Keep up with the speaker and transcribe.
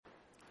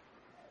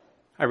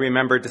I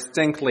remember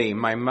distinctly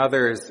my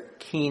mother's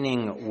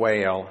keening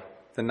wail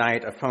the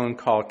night a phone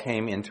call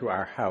came into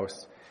our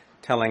house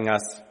telling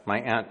us my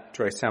Aunt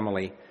Joyce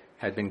Emily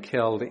had been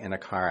killed in a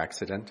car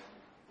accident.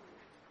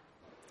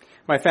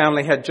 My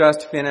family had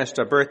just finished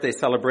a birthday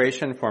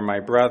celebration for my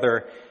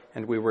brother,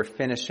 and we were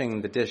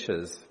finishing the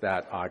dishes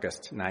that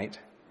August night.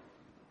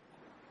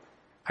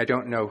 I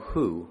don't know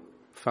who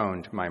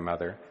phoned my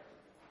mother.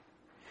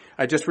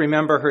 I just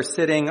remember her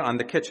sitting on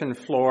the kitchen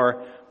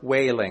floor,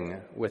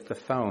 wailing with the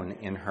phone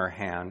in her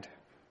hand.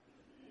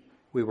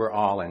 We were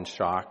all in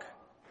shock,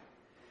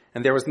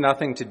 and there was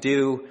nothing to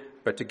do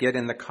but to get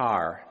in the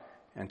car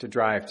and to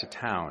drive to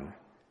town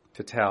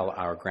to tell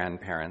our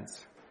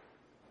grandparents.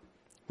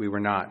 We were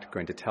not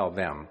going to tell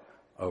them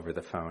over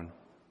the phone.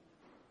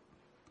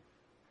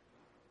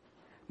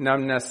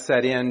 Numbness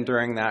set in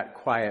during that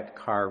quiet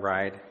car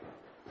ride.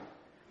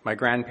 My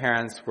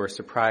grandparents were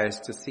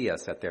surprised to see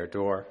us at their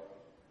door.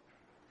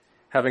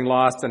 Having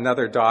lost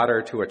another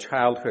daughter to a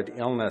childhood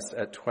illness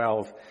at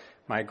 12,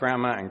 my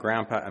grandma and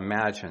grandpa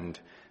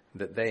imagined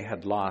that they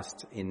had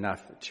lost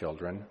enough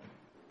children.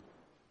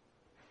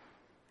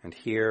 And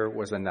here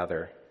was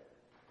another,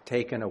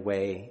 taken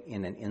away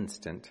in an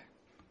instant.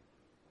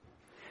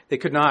 They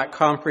could not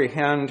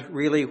comprehend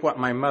really what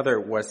my mother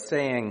was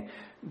saying.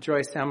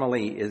 Joyce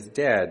Emily is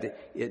dead.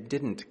 It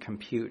didn't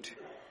compute.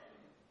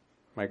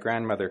 My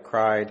grandmother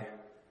cried,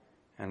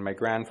 and my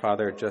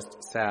grandfather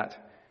just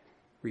sat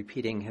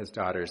repeating his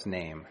daughter's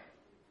name.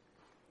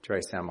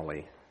 Joyce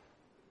Emily.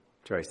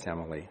 Joyce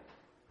Emily.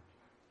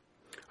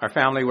 Our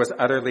family was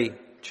utterly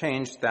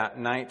changed that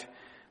night.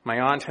 My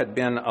aunt had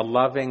been a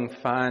loving,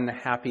 fun,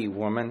 happy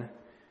woman.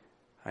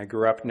 I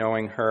grew up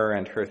knowing her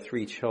and her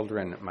 3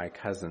 children, my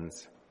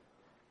cousins.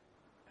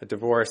 A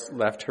divorce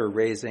left her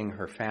raising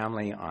her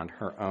family on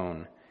her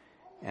own,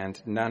 and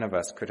none of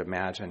us could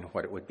imagine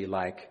what it would be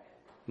like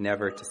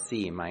never to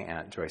see my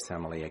Aunt Joyce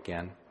Emily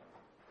again.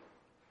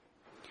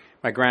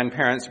 My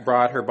grandparents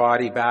brought her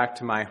body back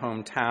to my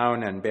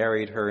hometown and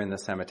buried her in the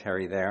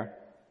cemetery there.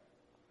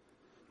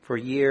 For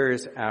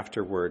years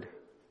afterward,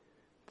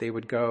 they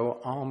would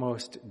go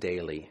almost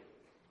daily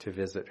to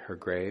visit her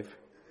grave.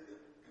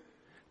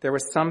 There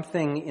was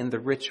something in the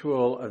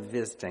ritual of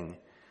visiting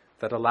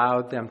that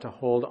allowed them to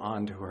hold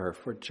on to her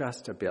for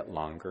just a bit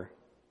longer.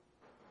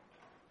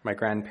 My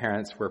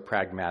grandparents were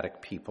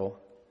pragmatic people.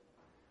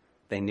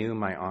 They knew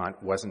my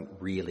aunt wasn't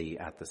really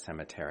at the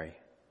cemetery.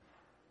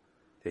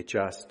 They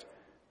just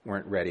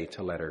weren't ready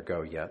to let her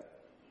go yet.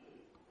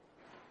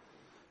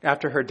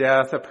 After her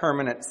death, a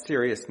permanent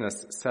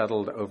seriousness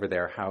settled over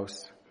their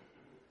house.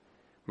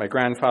 My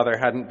grandfather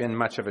hadn't been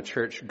much of a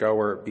church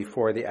goer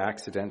before the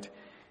accident,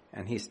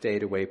 and he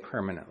stayed away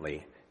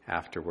permanently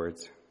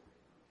afterwards.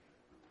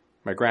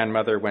 My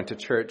grandmother went to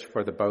church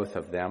for the both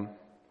of them.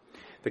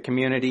 The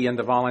community and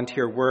the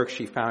volunteer work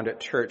she found at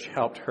church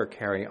helped her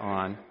carry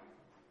on.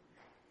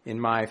 In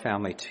my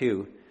family,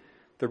 too,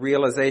 the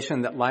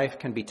realization that life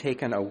can be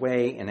taken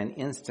away in an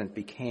instant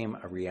became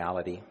a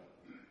reality.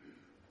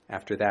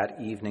 After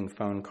that evening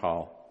phone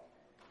call,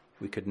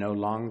 we could no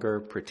longer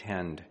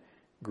pretend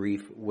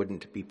grief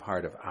wouldn't be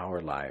part of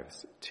our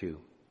lives, too.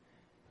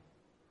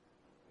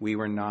 We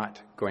were not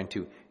going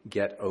to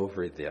get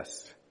over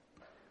this.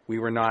 We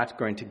were not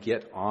going to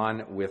get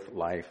on with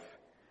life.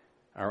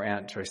 Our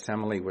Aunt Joyce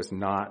Emily was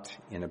not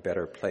in a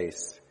better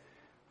place.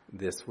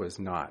 This was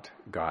not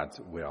God's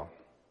will.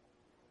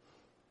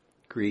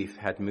 Grief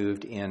had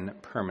moved in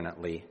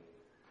permanently,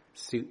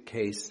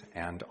 suitcase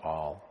and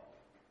all.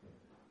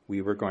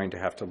 We were going to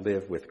have to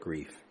live with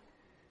grief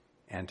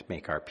and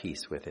make our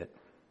peace with it.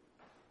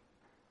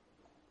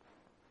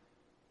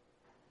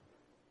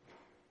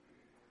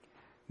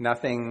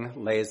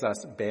 Nothing lays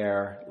us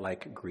bare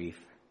like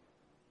grief.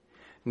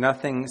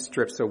 Nothing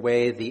strips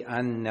away the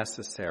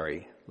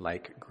unnecessary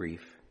like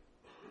grief.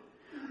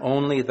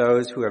 Only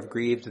those who have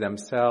grieved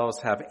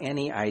themselves have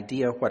any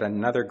idea what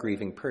another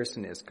grieving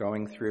person is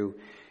going through,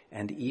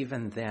 and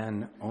even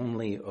then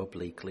only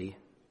obliquely.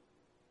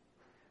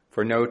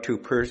 For no 2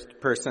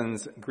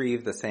 persons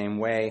grieve the same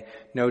way.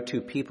 No 2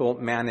 people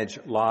manage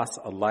loss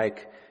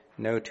alike.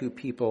 No 2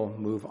 people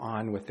move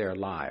on with their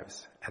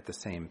lives at the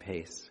same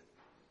pace.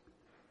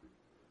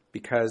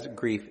 Because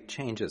grief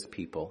changes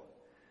people,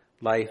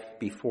 life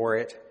before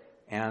it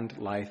and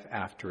life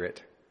after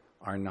it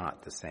are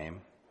not the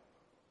same.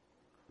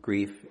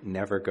 Grief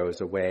never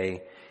goes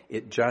away.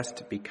 It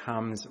just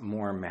becomes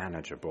more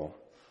manageable.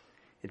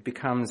 It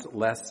becomes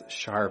less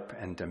sharp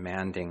and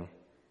demanding.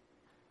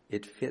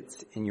 It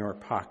fits in your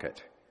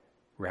pocket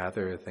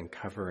rather than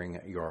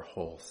covering your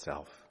whole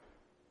self.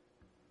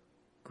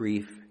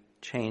 Grief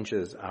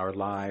changes our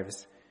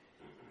lives,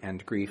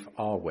 and grief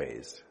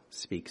always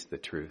speaks the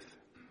truth.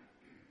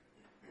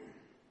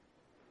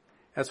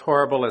 As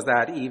horrible as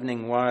that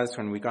evening was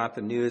when we got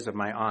the news of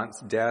my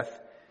aunt's death,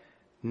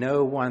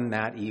 no one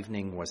that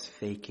evening was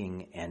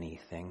faking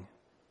anything.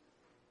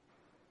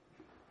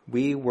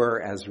 We were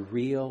as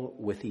real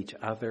with each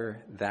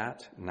other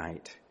that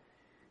night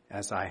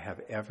as I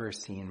have ever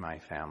seen my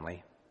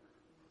family.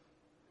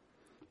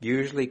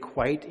 usually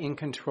quite in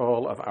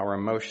control of our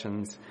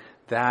emotions,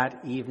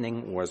 that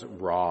evening was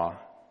raw.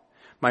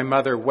 My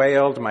mother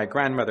wailed, my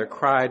grandmother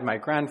cried, my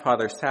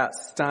grandfather sat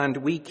stunned.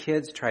 We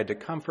kids tried to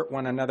comfort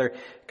one another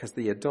because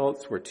the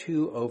adults were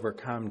too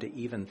overcome to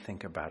even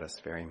think about us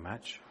very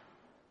much.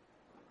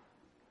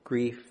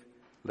 Grief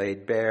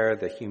laid bare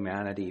the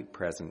humanity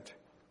present.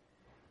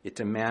 It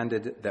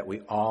demanded that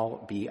we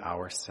all be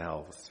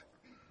ourselves.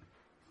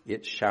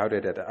 It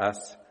shouted at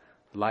us,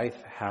 "Life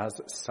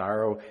has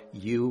sorrow.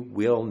 You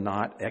are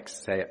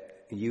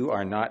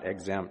not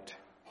exempt."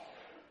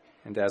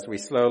 And as we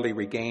slowly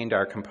regained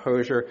our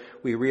composure,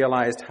 we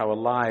realized how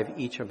alive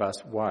each of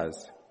us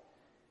was.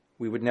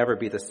 We would never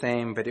be the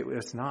same, but it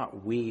was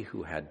not we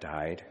who had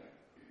died.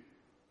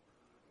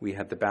 We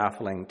had the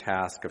baffling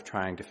task of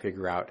trying to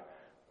figure out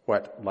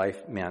what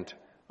life meant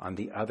on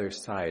the other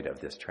side of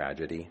this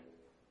tragedy.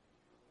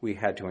 We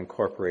had to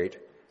incorporate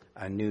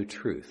a new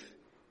truth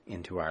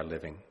into our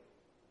living.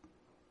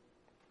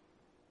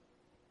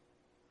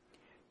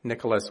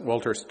 Nicholas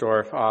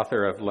Wolterstorff,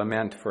 author of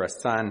Lament for a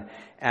Son,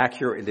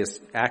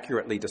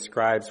 accurately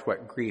describes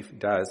what grief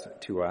does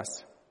to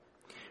us.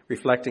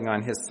 Reflecting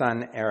on his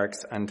son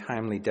Eric's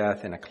untimely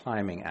death in a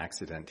climbing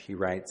accident, he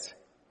writes,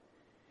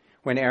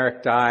 "When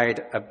Eric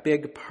died, a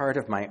big part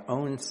of my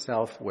own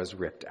self was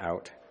ripped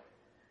out.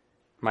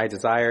 My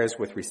desires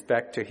with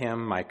respect to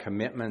him, my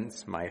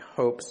commitments, my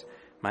hopes,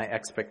 my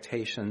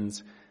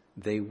expectations,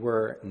 they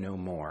were no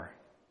more.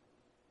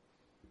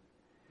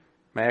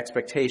 My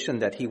expectation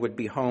that he would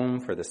be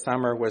home for the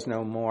summer was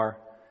no more.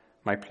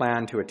 My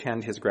plan to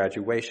attend his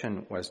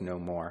graduation was no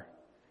more.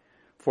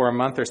 For a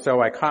month or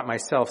so, I caught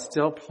myself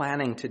still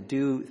planning to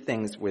do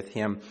things with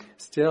him,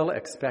 still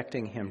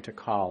expecting him to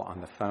call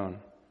on the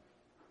phone.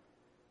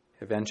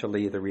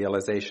 Eventually, the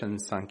realization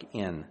sunk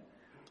in,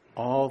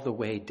 all the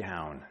way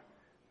down,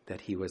 that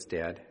he was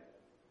dead.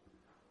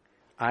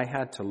 I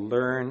had to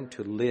learn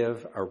to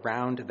live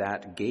around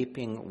that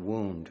gaping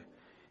wound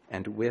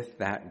and with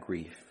that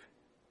grief.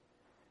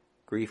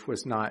 Grief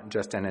was not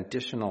just an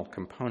additional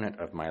component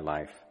of my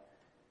life.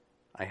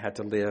 I had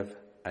to live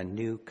a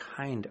new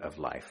kind of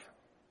life,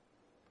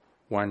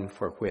 one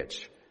for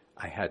which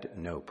I had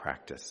no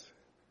practice."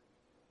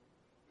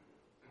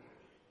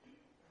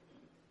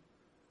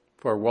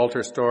 For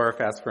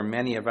Wolterstorff, as for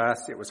many of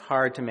us, it was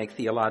hard to make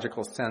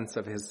theological sense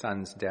of his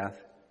son's death.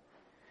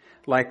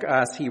 Like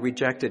us, he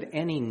rejected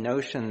any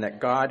notion that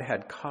God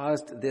had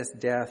caused this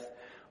death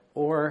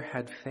or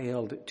had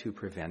failed to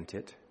prevent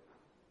it.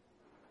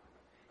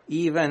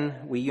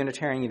 Even we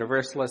Unitarian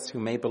Universalists who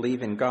may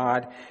believe in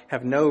God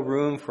have no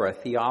room for a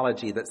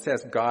theology that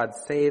says God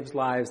saves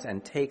lives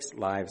and takes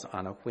lives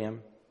on a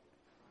whim.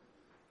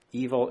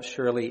 Evil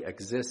surely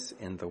exists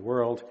in the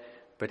world,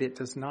 but it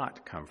does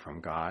not come from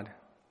God.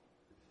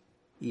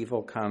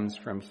 Evil comes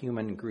from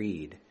human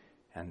greed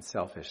and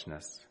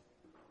selfishness.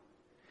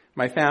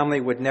 My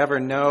family would never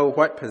know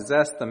what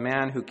possessed the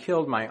man who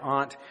killed my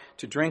aunt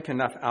to drink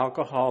enough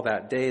alcohol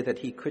that day that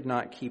he could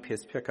not keep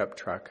his pickup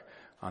truck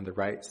on the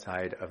right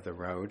side of the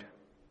road.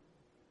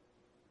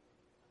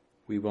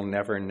 We will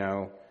never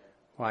know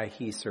why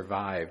he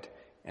survived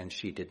and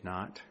she did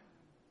not.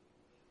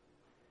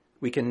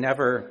 We can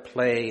never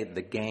play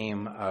the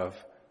game of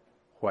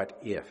what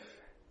if,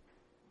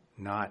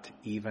 not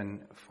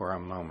even for a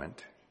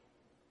moment.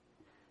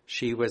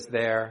 She was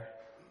there,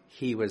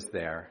 he was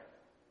there.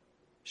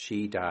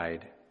 She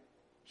died,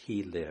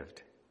 he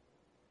lived.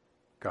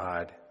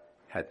 God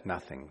had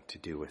nothing to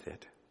do with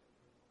it.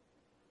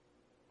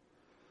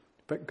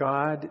 But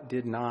God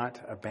did not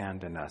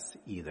abandon us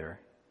either.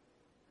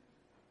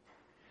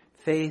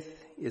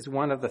 Faith is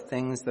one of the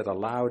things that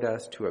allowed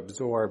us to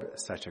absorb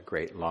such a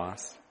great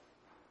loss.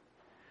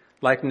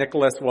 Like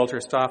Nicholas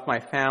Wolterstorff, my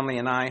family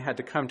and I had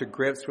to come to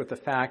grips with the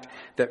fact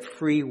that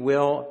free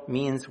will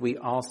means we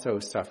also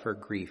suffer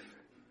grief.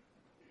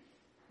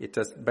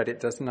 But it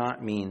does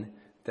not mean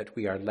that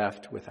we are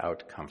left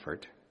without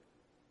comfort.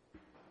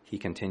 He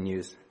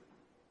continues,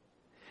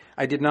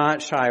 "I did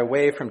not shy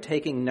away from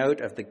taking note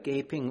of the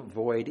gaping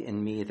void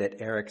in me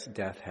that Eric's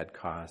death had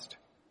caused.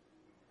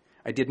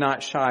 I did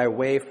not shy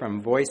away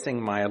from voicing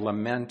my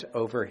lament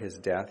over his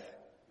death.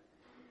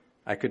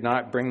 I could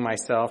not bring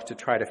myself to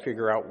try to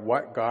figure out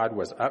what God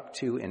was up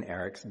to in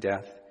Eric's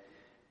death.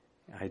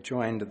 I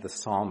joined the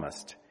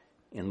psalmist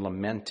in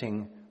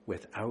lamenting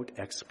without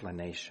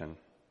explanation.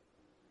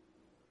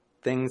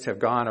 Things have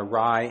gone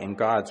awry in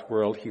God's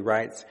world," he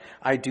writes.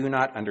 "I do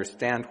not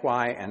understand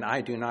why, and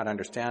I do not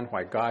understand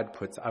why God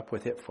puts up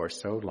with it for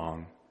so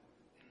long."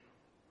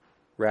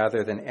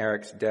 Rather than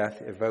Eric's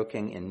death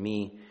evoking in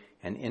me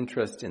an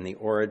interest in the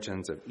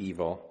origins of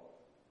evil,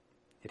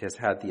 it has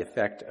had the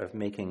effect of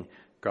making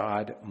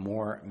God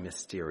more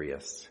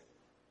mysterious.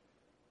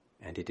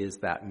 And it is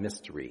that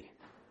mystery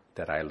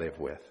that I live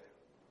with.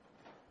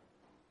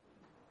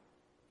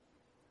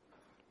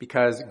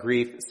 Because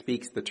grief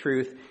speaks the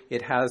truth,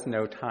 it has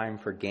no time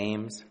for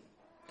games.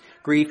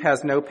 Grief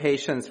has no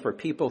patience for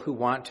people who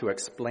want to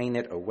explain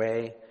it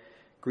away.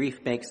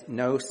 Grief makes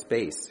no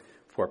space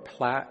for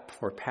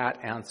pat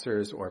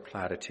answers or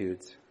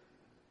platitudes.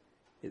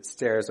 It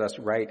stares us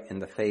right in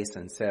the face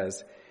and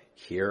says,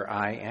 "Here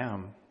I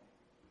am."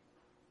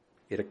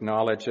 Its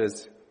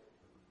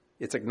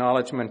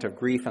acknowledgement of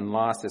grief and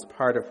loss is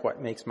part of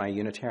what makes my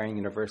Unitarian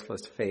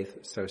Universalist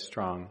faith so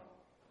strong.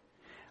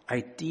 I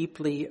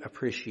deeply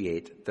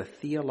appreciate the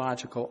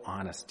theological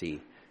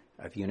honesty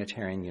of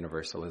Unitarian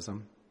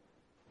Universalism.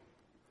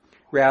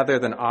 Rather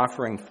than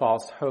offering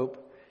false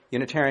hope,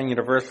 Unitarian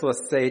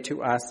Universalists say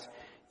to us,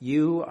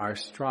 "You are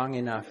strong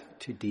enough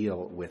to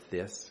deal with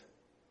this."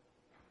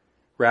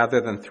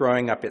 Rather than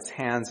throwing up its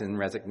hands in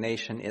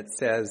resignation, it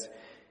says,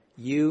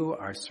 "You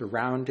are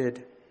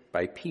surrounded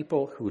by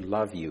people who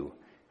love you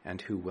and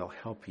who will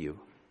help you."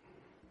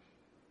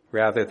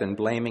 Rather than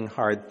blaming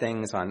hard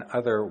things on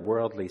other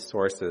worldly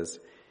sources,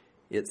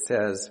 it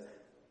says,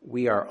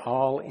 "We are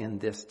all in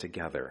this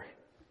together,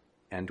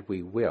 and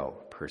we will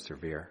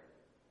persevere."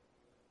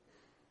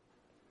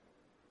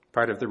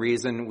 Part of the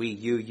reason we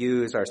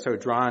UUs are so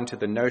drawn to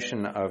the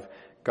notion of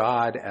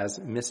God as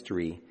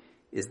mystery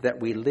is that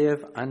we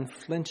live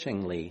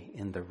unflinchingly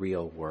in the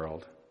real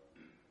world.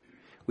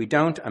 We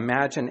don't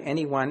imagine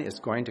anyone is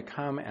going to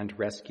come and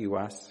rescue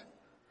us.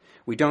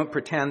 We don't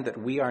pretend that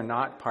we are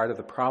not part of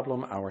the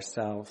problem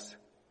ourselves.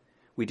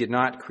 We did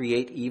not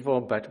create evil,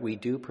 but we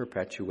do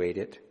perpetuate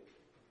it.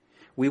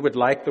 We would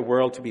like the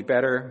world to be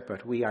better,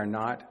 but we are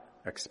not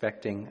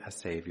expecting a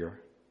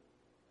savior.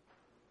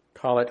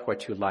 Call it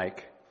what you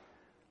like: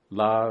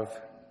 love,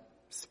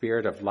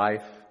 spirit of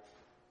life,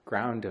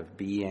 ground of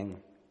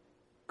being,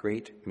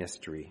 great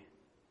mystery.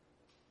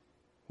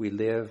 We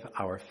live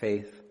our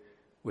faith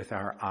with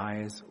our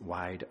eyes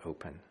wide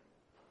open.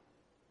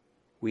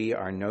 We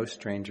are no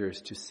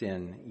strangers to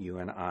sin, you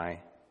and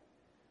I.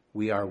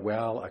 We are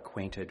well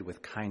acquainted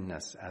with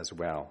kindness as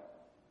well.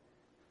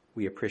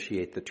 We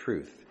appreciate the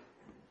truth,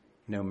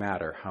 no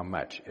matter how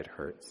much it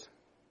hurts.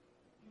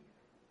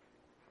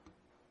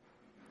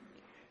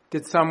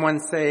 Did someone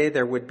say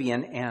there would be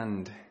an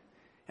end?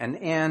 An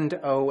end,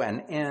 oh, an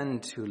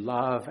end to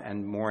love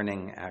and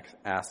mourning,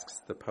 asks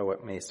the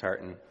poet May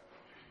Sarton.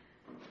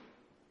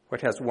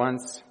 What has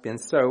once been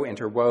so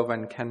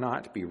interwoven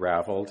cannot be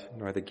raveled,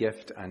 nor the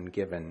gift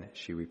ungiven,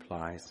 she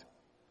replies.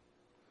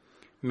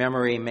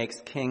 Memory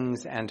makes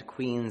kings and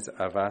queens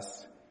of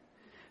us.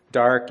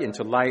 Dark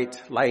into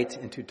light, light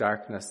into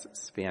darkness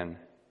spin.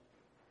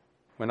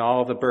 When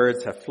all the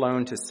birds have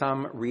flown to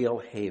some real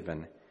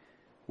haven,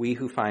 we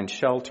who find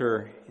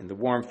shelter in the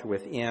warmth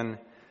within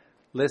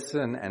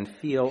listen and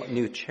feel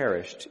new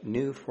cherished,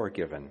 new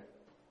forgiven,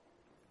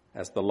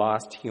 as the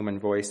lost human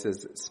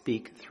voices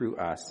speak through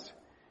us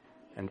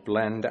and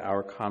blend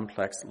our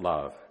complex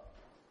love,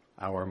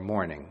 our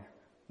mourning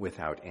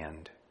without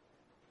end.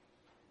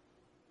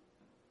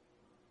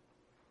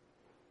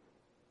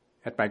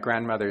 At my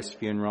grandmother's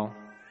funeral,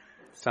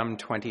 some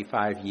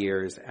 25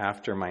 years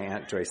after my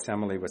Aunt Joyce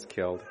Emily was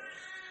killed,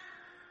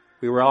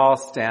 we were all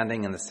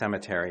standing in the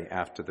cemetery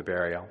after the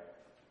burial.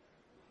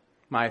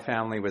 My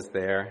family was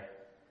there.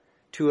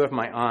 2 of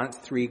my aunt's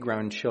 3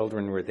 grown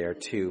children were there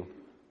too.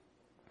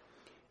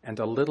 And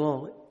a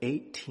little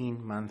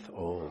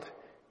 18-month-old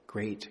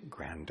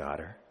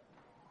great-granddaughter.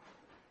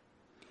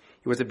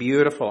 It was a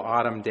beautiful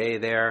autumn day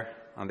there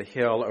on the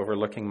hill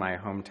overlooking my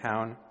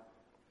hometown.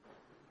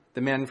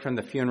 The men from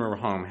the funeral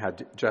home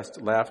had just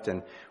left,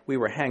 and we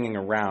were hanging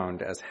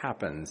around, as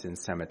happens in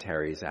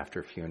cemeteries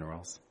after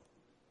funerals.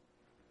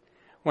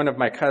 One of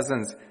my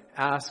cousins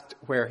asked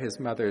where his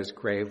mother's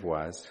grave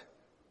was.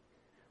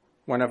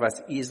 One of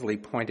us easily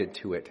pointed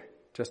to it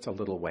just a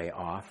little way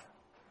off,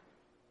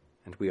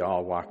 and we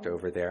all walked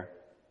over there.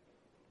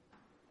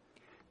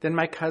 Then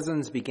my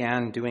cousins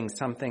began doing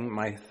something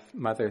my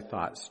mother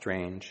thought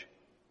strange.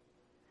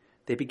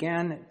 They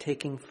began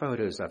taking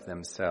photos of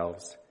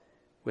themselves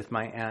with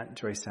my Aunt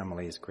Joyce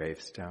Emily's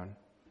gravestone.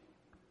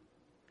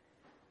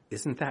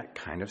 "Isn't that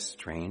kind of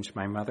strange?"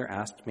 my mother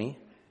asked me.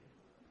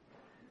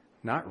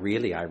 "Not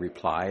really," I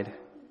replied.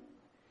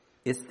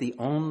 "It's the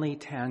only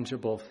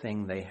tangible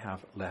thing they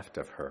have left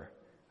of her,"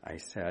 I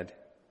said.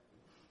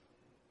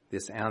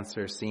 This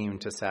answer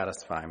seemed to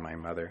satisfy my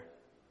mother.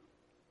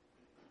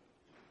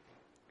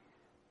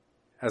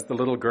 As the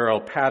little girl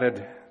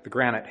patted the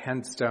granite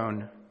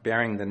headstone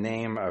bearing the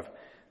name of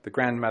the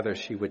grandmother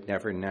she would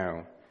never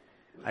know,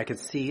 I could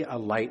see a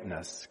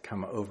lightness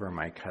come over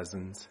my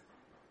cousins.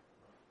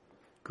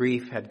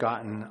 Grief had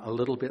gotten a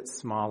little bit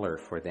smaller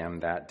for them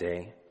that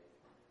day.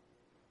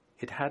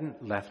 It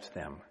hadn't left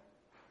them,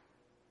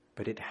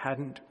 but it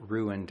hadn't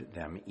ruined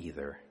them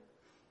either.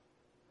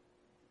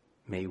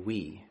 May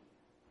we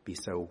be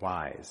so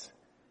wise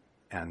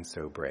and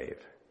so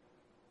brave.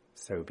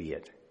 So be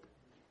it.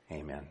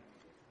 Amen.